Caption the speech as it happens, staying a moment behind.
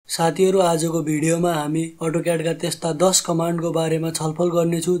साथीहरु आजको भिडियोमा हामी AutoCAD का त्यस्ता 10 कमान्डको बारेमा छलफल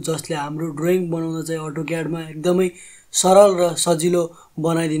गर्नेछु जसले हाम्रो ड्राइङ बनाउन चाहिँ AutoCAD मा एकदमै सरल र सजिलो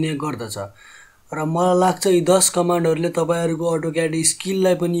बनाइदिने गर्दछ। र मलाई लाग्छ यी 10 कमान्डहरुले तपाईहरुको AutoCAD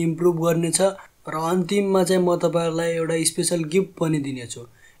स्किललाई पनि इम्प्रुभ गर्नेछ र अन्तिममा चाहिँ म तपाईहरुलाई एउटा स्पेशल गिफ्ट पनि दिनेछु।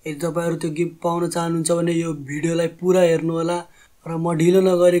 यदि तपाईहरु त्यो गिफ्ट पाउन चाहनुहुन्छ भने यो भिडियोलाई पुरा हेर्नु होला र म ढिलो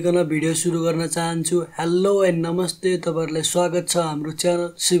नगरिकन भिडियो सुरु गर्न चाहन्छु। हेलो एन्ड नमस्ते, तपाईहरुलाई स्वागत छ हाम्रो च्यानल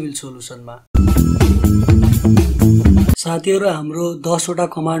सिभिल सोलुसनमा। साथीहरु हाम्रो 10 वटा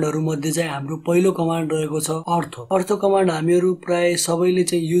कमान्डहरु मध्ये चाहिँ हाम्रो पहिलो कमान्ड रहेको छ अर्थो। अर्थो कमान्ड हामीहरु प्राय सबैले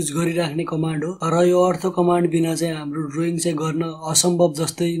चाहिँ युज गरिराख्ने कमान्ड हो र यो अर्थो कमान्ड बिना चाहिँ हाम्रो ड्राइङ चाहिँ गर्न असम्भव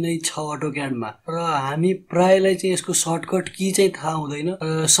जस्तै नै छ AutoCAD मा। र हामी प्रायलाई चाहिँ यसको सर्टकट की चाहिँ थाहा हुँदैन।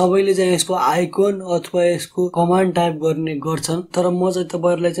 सबैले चाहिँ यसको आइकन अथवा यसको कमान्ड टाइप गर्ने गर्छन्, तर म चाहिँ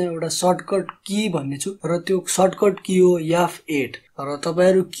तपाईहरुलाई चाहिँ एउटा सर्टकट की भन्ने छु र त्यो सर्टकट की हो F8। र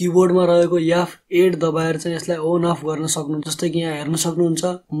तपाईहरु किबोर्डमा रहेको F8 दबाएर चाहिँ यसलाई अन अफ गर्न सक्नुहुन्छ। जस्तै कि यहाँ हेर्न सक्नुहुन्छ,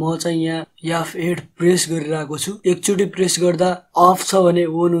 म चाहिँ यहाँ F8 प्रेस गरिरहेको छु। एकचोटी प्रेस गर्दा अफ छ भने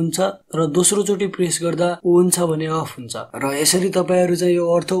अन हुन्छ र दोस्रो चोटी प्रेस गर्दा अन छ भने अफ हुन्छ। र यसरी तपाईहरु चाहिँ यो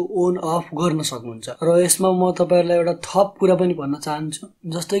अर्थो अन अफ गर्न सक्नुहुन्छ। र यसमा म तपाईहरुलाई एउटा थप कुरा पनि भन्न चाहन्छु।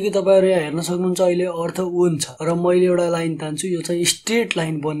 जस्तै कि तपाईहरु यहाँ हेर्न सक्नुहुन्छ, अहिले अर्थो अन छ र मैले एउटा लाइन तान्छु, यो चाहिँ स्ट्रेट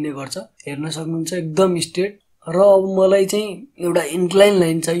लाइन बन्ने गर्छ। हेर्न सक्नुहुन्छ एकदम स्ट्रेट। र अब मलाई चाहिँ एउटा इन्क्लाइन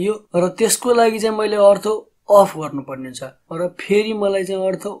लाइन चाहियो र त्यसको लागि चाहिँ मैले अर्थो अफ गर्नुपर्ने छ र फेरि मलाई चाहिँ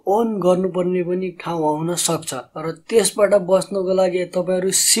अर्थो अन गर्नुपर्ने पनि ठाउँ आउन सक्छ। र त्यसबाट बच्नको लागि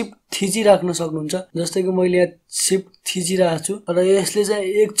तपाईहरु शिफ्ट थिचिराख्न सक्नुहुन्छ। जस्तै कि मैले यहाँ शिफ्ट थिचिरहेको छु र यसले चाहिँ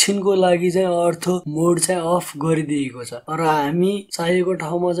एकछिनको लागि चाहिँ अर्थो मोड चाहिँ अफ गरिदिएको छ र हामी चाहिएको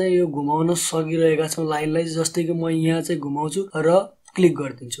ठाउँमा चाहिँ यो घुमाउन सकिरहेका छौं लाइनलाई। जस्तै कि म यहाँ चाहिँ घुमाउँछु र क्लिक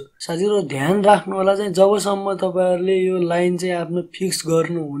गर्दिन्छु। साथीहरु ध्यान राख्नु होला चाहिँ जबसम्म तपाईहरुले यो लाइन चाहिँ आफ्नो फिक्स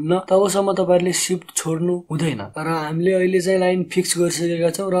गर्नुहुन्न तबसम्म तपाईहरुले शिफ्ट छोड्नु हुँदैन। र हामीले अहिले चाहिँ लाइन फिक्स गरिसकेका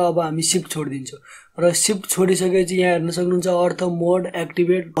छौं र अब हामी शिफ्ट छोड्दिन्छौं र शिफ्ट छोडिसकेपछि यहाँ हेर्न सक्नुहुन्छ अर्थो मोड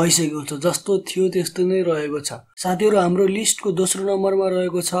एक्टिभेट भइसकेको छ। जस्तो थियो त्यस्तो नै रहेको छ। साथीहरु हाम्रो लिस्टको दोस्रो नम्बरमा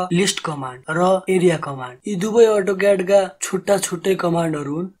रहेको छ लिस्ट कमान्ड र एरिया कमान्ड। यी दुवै AutoCAD का छुट्टा छुट्टै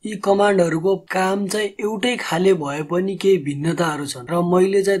कमान्डहरु हुन्। यी कमान्डहरुको काम चाहिँ एउटै खाले भए पनि केही भिन्नताहरु छन् र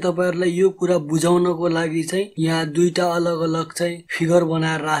मैले चाहिँ तपाईहरुलाई यो कुरा बुझाउनको लागि चाहिँ यहाँ दुईटा अलग अलग चाहिँ फिगर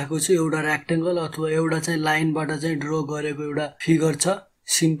बनाएर राखेको छु। एउटा रेक्टेंगल अथवा एउटा चाहिँ लाइनबाट चाहिँ ड्रा गरेको एउटा फिगर छ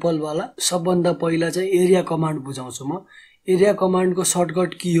सिम्पल वाला। सबभन्दा पहिला चाहिँ एरिया कमान्ड बुझाउँछु म। एरिया कमान्डको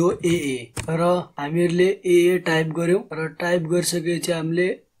सर्टकट की हो AA र हामीहरुले AA टाइप गर्यौं र टाइप गरिसकेपछि हामीले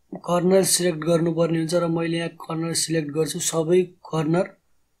कर्नर सिलेक्ट गर्नुपर्ने हुन्छ र मैले यहाँ कर्नर सिलेक्ट गर्छु, सबै कर्नर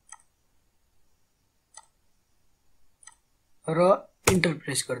र इन्टर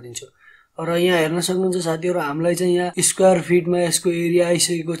प्रेस गर्दिन्छु। र यहाँ हेर्न सक्नुहुन्छ साथीहरु हामीलाई चाहिँ यहाँ स्क्वायर फिटमा यसको एरिया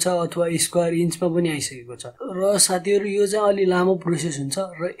आइसकेको छ अथवा स्क्वायर इन्चमा पनि आइसकेको छ। र साथीहरु यो चाहिँ अलि लामो प्रोसेस हुन्छ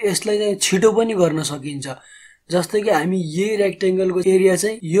र यसलाई चाहिँ छिटो पनि गर्न सकिन्छ। जस्तै कि हामी यही रेक्टेंगलको एरिया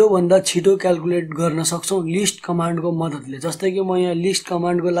चाहिँ यो भन्दा छिटो क्याल्कुलेट गर्न सक्छौं लिस्ट कमान्डको मद्दतले। जस्तै कि म यहाँ लिस्ट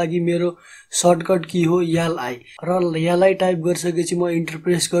कमान्डको लागि मेरो सर्टकट की हो LI र LI टाइप गरिसकेपछि म इन्टर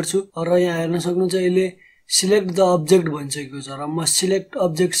प्रेस गर्छु र यहाँ हेर्न सक्नुहुन्छ यसले सिलेक्ट द अब्जेक्ट भनिसकेको छ र म सिलेक्ट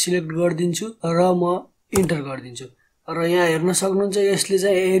अब्जेक्ट सिलेक्ट गर्दिन्छु र म इन्टर गर्दिन्छु। र यहाँ हेर्न सक्नुहुन्छ यसले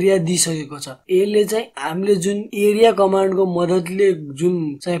चाहिँ एरिया दिइसकेको छ। यसले चाहिँ हामीले जुन एरिया कमान्डको मद्दतले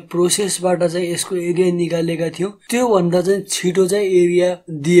जुन चाहिँ प्रोसेसबाट चाहिँ यसको एरिया निकालेका थियौं त्यो भन्दा चाहिँ छिटो चाहिँ एरिया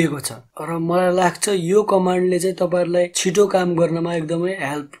दिएको छ। र मलाई लाग्छ यो कमान्डले चाहिँ तपाईहरुलाई छिटो काम गर्नमा एकदमै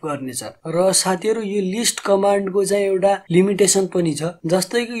हेल्प गर्नेछ। र साथीहरु यो लिस्ट कमान्डको चाहिँ एउटा लिमिटेसन पनि छ।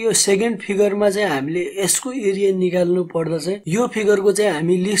 जस्तै कि यो सेकेन्ड फिगरमा चाहिँ हामीले यसको एरिया निकाल्नु पर्दा चाहिँ यो फिगरको चाहिँ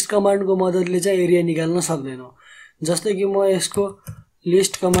हामी लिस्ट कमान्डको मद्दतले चाहिँ एरिया निकाल्न सक्दैनौं। जस्तै कि म यसको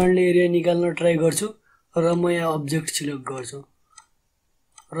लिस्ट कमान्डले एरिया निकाल्न ट्राई गर्छु र म यहाँ अब्जेक्ट सिलेक्ट गर्छु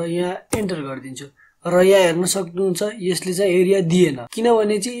र यहाँ एन्टर गर्दिन्छु र यहाँ हेर्न सक्नुहुन्छ यसले चाहिँ एरिया दिएन।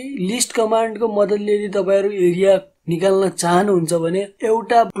 किनभने चाहिँ लिस्ट कमान्डको मद्दतले यदि तपाईहरु एरिया निकाल्न चाहनुहुन्छ भने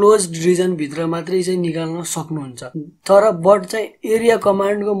एउटा क्लोज्ड रिजन भित्र मात्रै चाहिँ निकाल्न सक्नुहुन्छ। तर बट चाहिँ एरिया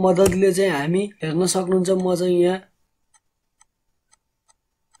कमान्डको मद्दतले चाहिँ हामी हेर्न सक्नुहुन्छ म चाहिँ यहाँ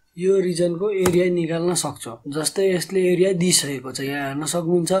यो रिजनको एरिया निकाल्न सक्छौं। जस्तै यसले एरिया दिइसकेको छ। यहाँ हेर्न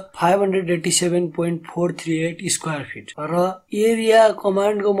सक्नुहुन्छ 587.438 स्क्वायर फिट। र एरिया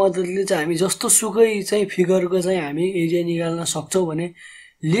कमान्डको मद्दतले चाहिँ हामी जस्तो सुकै चाहिँ फिगरको चाहिँ हामी एरिया निकाल्न सक्छौं भने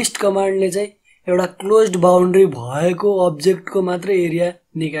लिस्ट कमान्डले चाहिँ एउटा क्लोज्ड बाउन्ड्री भएको अब्जेक्टको मात्र एरिया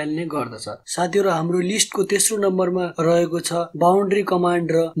निकाल्ने गर्दछ। साथीहरु हाम्रो लिस्टको तेस्रो नम्बरमा रहेको छ बाउन्ड्री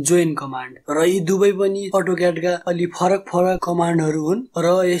कमान्ड र जोइन कमान्ड र यी दुवै पनि AutoCAD-का अलि फरक कमान्डहरु हुन्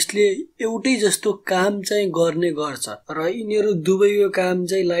र यसले एउटै जस्तो काम चाहिँ गर्ने गर्छ र यिनीहरु दुवैको काम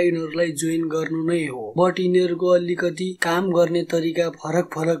चाहिँ लाइनहरुलाई जोइन गर्नु नै हो। बट यिनीहरुको अलिकति काम गर्ने तरिका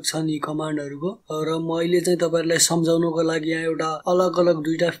फरक छन् यी कमान्डहरुको र म अहिले चाहिँ तपाईहरुलाई सम्झाउनको लागि यहाँ एउटा अलग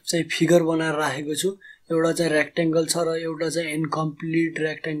दुईटा चाहिँ फिगर बनाएर राखेको छु। एउटा चाहिँ रेक्टेंगल छ र एउटा चाहिँ इनकम्प्लिट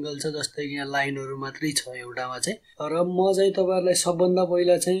रेक्टेंगल छ, जस्तै कि यहाँ लाइनहरु मात्रै छ एउटामा चाहिँ। र म चाहिँ तपाईहरुलाई सबभन्दा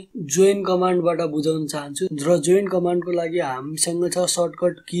पहिला चाहिँ जोइन कमान्डबाट बुझाउन चाहन्छु र जोइन कमान्डको लागि हामीसँग छ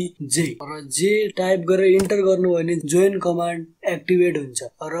सर्टकट की जे र जे टाइप गरेर इन्टर गर्नु भने जोइन कमान्ड एक्टिभेट हुन्छ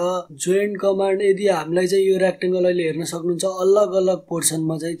र जोइन कमान्ड यदि हामीलाई चाहिँ यो रेक्टेंगल अहिले हेर्न सक्नुहुन्छ अलग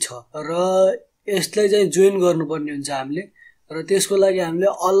पोर्सनमा चाहिँ छ र यसलाई चाहिँ जोइन गर्नुपर्ने हुन्छ हामीले र त्यसको लागि हामीले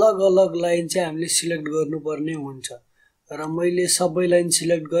अलग लाइन चाहिँ हामीले सिलेक्ट गर्नुपर्ने हुन्छ र मैले सबै लाइन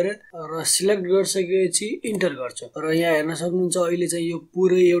सिलेक्ट गरे र सिलेक्ट गरिसकेपछि इन्टर गर्छु र यहाँ हेर्न सक्नुहुन्छ अहिले चाहिँ यो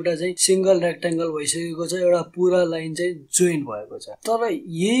पुरै एउटा चाहिँ सिंगल रेक्टेंगल भइसकेको छ, एउटा पुरा लाइन चाहिँ जोइन भएको छ। तर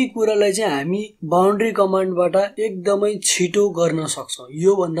यही कुरालाई चाहिँ हामी बाउन्ड्री कमान्डबाट एकदमै छिटो गर्न सक्छौं,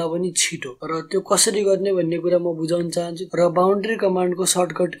 यो भन्दा पनि छिटो। र त्यो कसरी गर्ने भन्ने कुरा म बुझाउन चाहन्छु र बाउन्ड्री कमान्डको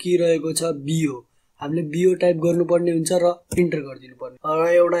सर्टकट की रहेको छ बीओ। हामीले बीओ टाइप गर्नुपर्ने हुन्छ र इन्टर गरिदिनु पर्ने र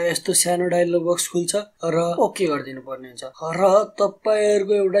एउटा यस्तो सानो डायलग बक्स खुल्छ र ओके गरिदिनु पर्ने हुन्छ र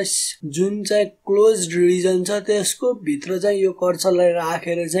तपाईहरुको एउटा जुन चाहिँ क्लोज्ड रिजन छ त्यसको भित्र चाहिँ यो कर्सरलाई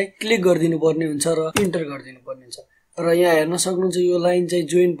राखेर चाहिँ क्लिक गरिदिनु पर्ने हुन्छ र इन्टर गरिदिनु पर्ने हुन्छ र यहाँ हेर्न सक्नुहुन्छ यो लाइन चाहिँ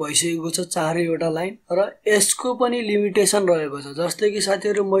जोइन भइसकेको छ, चारैवटा लाइन र यसको पनि लिमिटेसन रहेको छ। जस्तै कि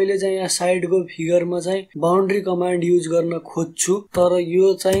साथीहरु मैले चाहिँ यहाँ साइडको फिगरमा चाहिँ बाउन्ड्री कमान्ड युज गर्न खोज्छु तर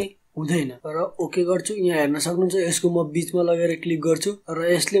यो चाहिँ हुँदैन र ओके गर्छु। यहाँ हेर्न सक्नुहुन्छ यसको म बीचमा लगेर क्लिक गर्छु र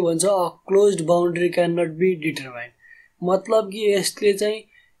यसले भन्छ a closed boundary can not be determined, मतलब कि यसले चाहिँ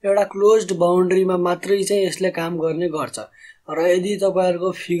एउटा क्लोज्ड बाउन्ड्रीमा मात्रै चाहिँ यसले काम गर्ने गर्छ र यदि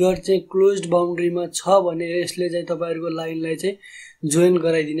तपाईहरुको फिगर चाहिँ क्लोज्ड बाउन्ड्रीमा छ भने यसले चाहिँ तपाईहरुको लाइनलाई चाहिँ जोइन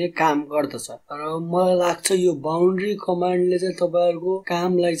गराइदिने काम गर्दछ र मलाई लाग्छ यो बाउन्ड्री कमान्डले चाहिँ तपाईहरुको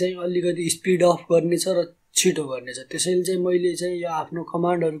कामलाई चाहिँ अलिकति स्पिड अफ गर्नेछ र छिटो गर्नेछ। त्यसैले चाहिँ मैले चाहिँ यो आफ्नो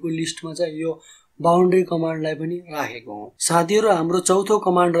कमान्डहरुको लिस्टमा चाहिँ यो बाउन्ड्री कमान्डलाई पनि राखेको हुँ। साथीहरु हाम्रो चौथो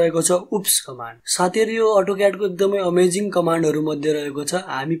कमान्ड रहेको छ उप्स कमान्ड। साथीहरु यो AutoCAD को एकदमै अमेजिङ कमान्डहरु मध्ये रहेको छ।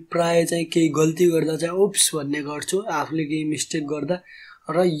 हामी प्राय चाहिँ केही गल्ती गर्दा चाहिँ उप्स भन्ने गर्छौं आफूले केही मिस्टेक गर्दा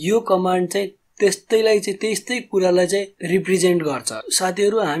र यो कमान्ड चाहिँ त्यस्तै कुरालाई चाहिँ रिप्रेजेन्ट गर्छ।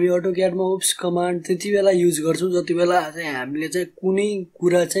 साथीहरु हामी AutoCAD मा उप्स कमान्ड त्यति बेला युज गर्छौं जति बेला चाहिँ हामीले चाहिँ कुनै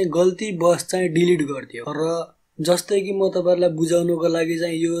कुरा चाहिँ गल्ती बस चाहिँ डिलिट गर्दियो र जस्तै कि म तपाईहरुलाई बुझाउनको लागि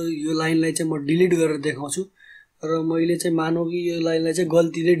चाहिँ यो लाइनलाई चाहिँ म डिलिट गरेर देखाउँछु र मैले चाहिँ मानौ कि यो लाइनलाई चाहिँ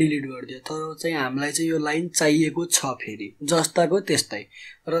गल्तीले डिलिट गर्दियो तर चाहिँ हामीलाई चाहिँ यो लाइन चाहिएको छ फेरि जस्ताको त्यस्तै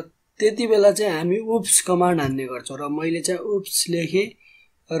र त्यति बेला चाहिँ हामी उप्स कमान्ड हान्ने गर्छौं र मैले चाहिँ उप्स लेखे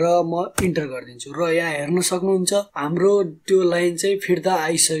र म इन्टर गरिदिन्छु र यहाँ हेर्न सक्नुहुन्छ हाम्रो त्यो लाइन चाहिँ फिर्ता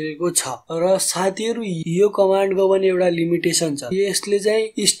आइसकेको छ। र साथीहरु यो कमान्डको पनि एउटा लिमिटेसन छ, यसले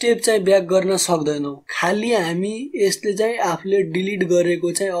चाहिँ स्टेप चाहिँ ब्याक गर्न सक्दैनौ, खाली हामी यसले चाहिँ आफूले डिलिट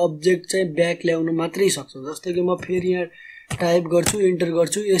गरेको चाहिँ अब्जेक्ट चाहिँ ब्याक ल्याउन मात्रै सक्छ। जस्तै कि म फेरि यहाँ टाइप गर्छु इन्टर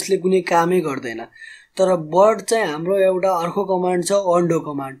गर्छु यसले कुनै कामै गर्दैन। तर बट चाहिँ हाम्रो एउटा अर्को कमान्ड छ अन्डो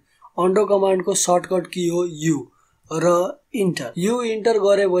कमान्ड। अन्डो कमान्डको सर्टकट की हो यु र इन्टर। यो इन्टर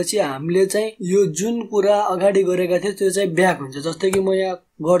गरेपछि हामीले चाहिँ यो जुन कुरा अगाडि गरेका थिए त्यो चाहिँ ब्याक हुन्छ। जस्तै कि म यहाँ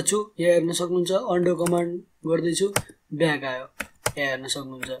गर्छु, यहाँ हेर्न सक्नुहुन्छ अन्डो कमान्ड गर्दैछु ब्याक आयो, यहाँ हेर्न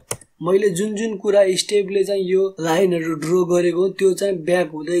सक्नुहुन्छ मैले जुन कुरा स्टेपले चाहिँ यो लाइनहरु ड्रा गरेको त्यो चाहिँ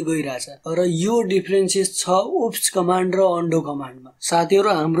ब्याक हुँदै गइराछ र यो डिफरेन्सेस छ उप्स कमान्ड र अन्डो कमान्डमा। साथीहरु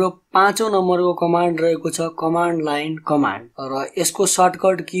हाम्रो पाँचौं नम्बरको कमान्ड रहेको छ कमान्ड लाइन कमान्ड र यसको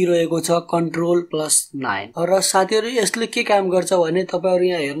सर्टकट की रहेको छ Ctrl+9 र साथीहरु यसले के काम गर्छ भने तपाईहरु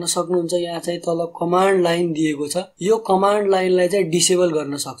यहाँ हेर्न सक्नुहुन्छ यहाँ चाहिँ तल कमान्ड लाइन दिएको छ। यो कमान्ड लाइनलाई चाहिँ डिसेबल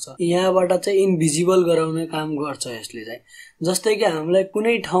गर्न सक्छ, यहाँबाट चाहिँ इन्भिजिबल गराउने काम गर्छ यसले चाहिँ। जस्तै कि हामीलाई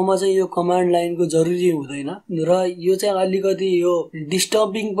कुनै ठाउँमा चाहिँ यो कमान्ड लाइनको जरुरी हुँदैन र यो चाहिँ अलिकति यो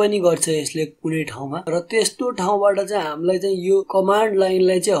डिस्टर्बिङ पनि गर्छ यसले कुनै ठाउँमा र त्यस्तो ठाउँबाट चाहिँ हामीलाई चाहिँ यो कमान्ड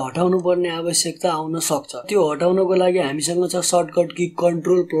लाइनलाई चाहिँ हटाउनु पर्ने आवश्यकता आउन सक्छ। त्यो हटाउनको लागि हामीसँग छ सर्टकट की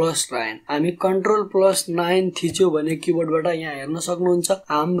Ctrl+9। हामी Ctrl+9 थिच्यो भने किबोर्डबाट यहाँ हेर्न सक्नुहुन्छ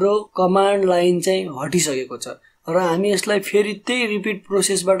हाम्रो कमान्ड लाइन चाहिँ हटिसकेको छ र हामी यसलाई फेरि त्यही रिपिट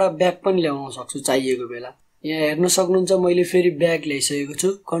प्रोसेसबाट ब्याक पनि ल्याउन सक्छौं चाहिएको बेला। यहाँ हेर्न सक्नुहुन्छ मैले फेरि ब्याक ल्याइसकेको छु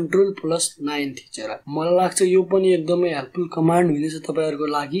Ctrl+9 थिचेर। मलाई लाग्छ यो पनि एकदमै हेल्पफुल कमान्ड हुनेछ तपाईहरुको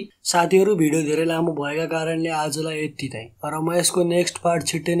लागि। साथीहरु भिडियो धेरै लामो भएका कारणले आजलाई यति नै, र म यसको नेक्स्ट पार्ट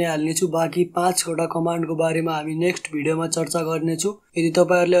छिट्टै नै हाल्नेछु। बाँकी 5 वटा कमान्डको बारेमा हामी नेक्स्ट भिडियोमा चर्चा गर्नेछु। यदि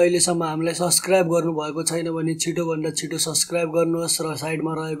तपाईहरुले अहिलेसम्म हामीलाई सब्स्क्राइब गर्नु भएको छैन भने छिटो भन्दा छिटो सब्स्क्राइब गर्नुहोस् र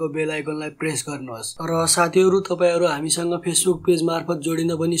साइडमा रहेको बेल आइकनलाई प्रेस गर्नुहोस्। र साथीहरु तपाईहरु हामीसँग फेसबुक पेज मार्फत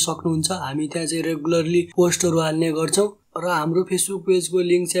जोडिन पनि सक्नुहुन्छ। हामी त्यहाँ चाहिँ रेगुलरली पोस्टहरु हाल्ने गर्छौं र हाम्रो फेसबुक पेजको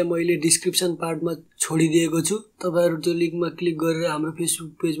लिंक चाहिँ मैले डिस्क्रिप्सन पार्टमा छोडिदिएको छु। तपाईहरु त्यो लिंकमा क्लिक गरेर हाम्रो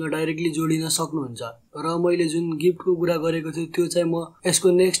फेसबुक पेजमा डाइरेक्टली जोडिन सक्नुहुन्छ। र मैले जुन गिफ्टको कुरा गरेको थिएँ त्यो चाहिँ म यसको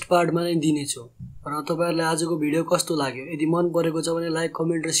नेक्स्ट पार्टमा नै दिनेछु। र तपाईहरुलाई आजको भिडियो कस्तो लाग्यो? यदि मन परेको छ भने लाइक,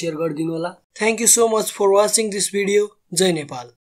 कमेन्ट र शेयर गरिदिनु होला। Thank you so much for watching this video. Jay Nepal.